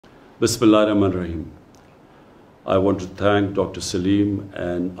Bismillahirrahmanirrahim. I want to thank Dr. Salim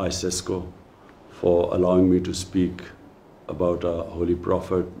and ISESCO for allowing me to speak about our Holy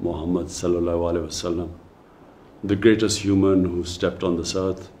Prophet Muhammad Sallallahu Alaihi Wasallam, the greatest human who stepped on this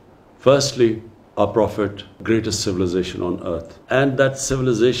earth. Firstly, our Prophet, greatest civilization on earth. And that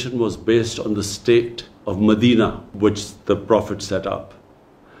civilization was based on the state of Medina, which the Prophet set up.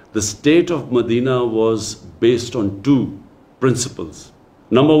 The state of Medina was based on two principles.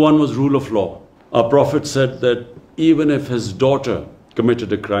 Number one was rule of law. Our Prophet said that even if his daughter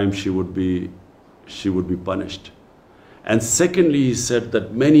committed a crime, she would be punished. And secondly, he said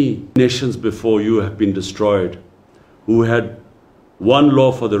that many nations before you have been destroyed, who had one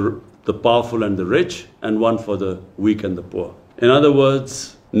law for the powerful and the rich, and one for the weak and the poor. In other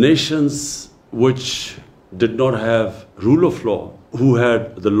words, nations which did not have rule of law, who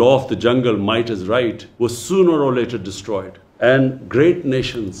had the law of the jungle, might is right, were sooner or later destroyed. And great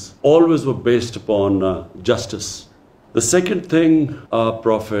nations always were based upon justice. The second thing our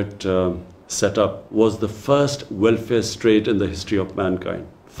Prophet set up was the first welfare state in the history of mankind.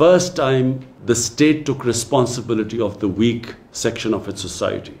 First time the state took responsibility of the weak section of its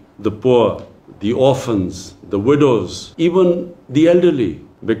society. The poor, the orphans, the widows, even the elderly,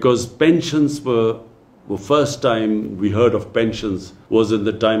 because pensions were first time we heard of pensions was in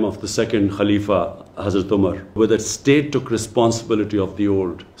the time of the second Khalifa, Hazrat Umar, where the state took responsibility of the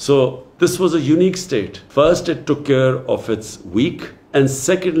old. So this was a unique state. First, it took care of its weak, and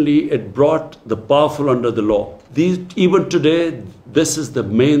secondly, it brought the powerful under the law. Even today, this is the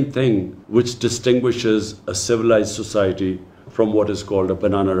main thing which distinguishes a civilized society from what is called a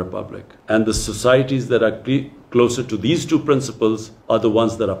banana republic. And the societies that are closer to these two principles are the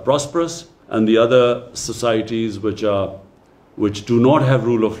ones that are prosperous, and the other societies which do not have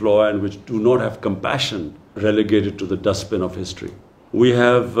rule of law and which do not have compassion, relegated to the dustbin of history. We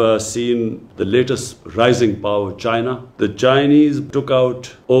have seen the latest rising power, China. The Chinese took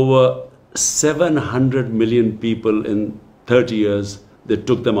out over 700 million people in 30 years. They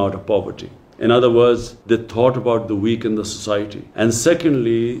took them out of poverty. In other words, they thought about the weak in the society. And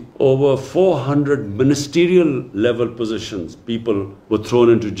secondly, over 400 ministerial level positions, people were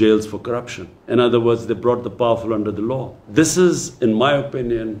thrown into jails for corruption. In other words, they brought the powerful under the law. This is, in my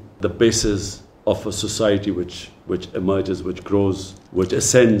opinion, the basis of a society which emerges, which grows, which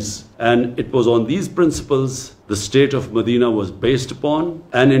ascends. And it was on these principles the state of Medina was based upon.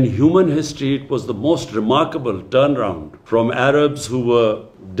 And in human history, it was the most remarkable turnaround from Arabs who were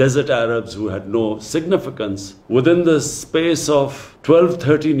desert Arabs who had no significance. Within the space of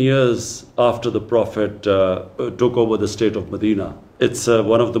 12-13 years after the Prophet took over the state of Medina, it's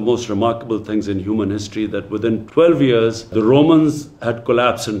one of the most remarkable things in human history that within 12 years, the Romans had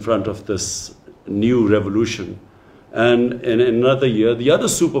collapsed in front of this new revolution. And in another year, the other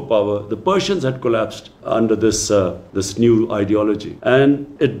superpower, the Persians, had collapsed under this new ideology.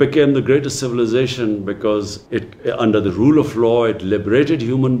 And it became the greatest civilization because under the rule of law, it liberated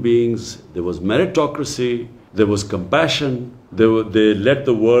human beings. There was meritocracy. There was compassion. They led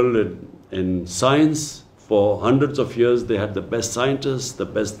the world in science. For hundreds of years, they had the best scientists, the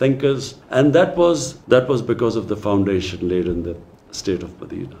best thinkers. And that was because of the foundation laid in the state of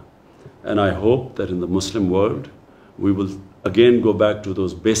Medina. And I hope that in the Muslim world, we will again go back to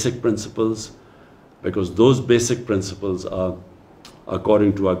those basic principles, because those basic principles are,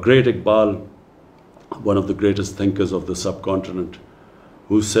 according to our great Iqbal, one of the greatest thinkers of the subcontinent,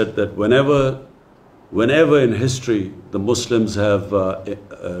 who said that whenever in history the Muslims have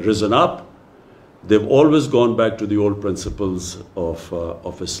risen up, they've always gone back to the old principles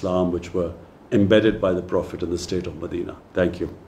of Islam, which were embedded by the Prophet in the state of Medina. Thank you.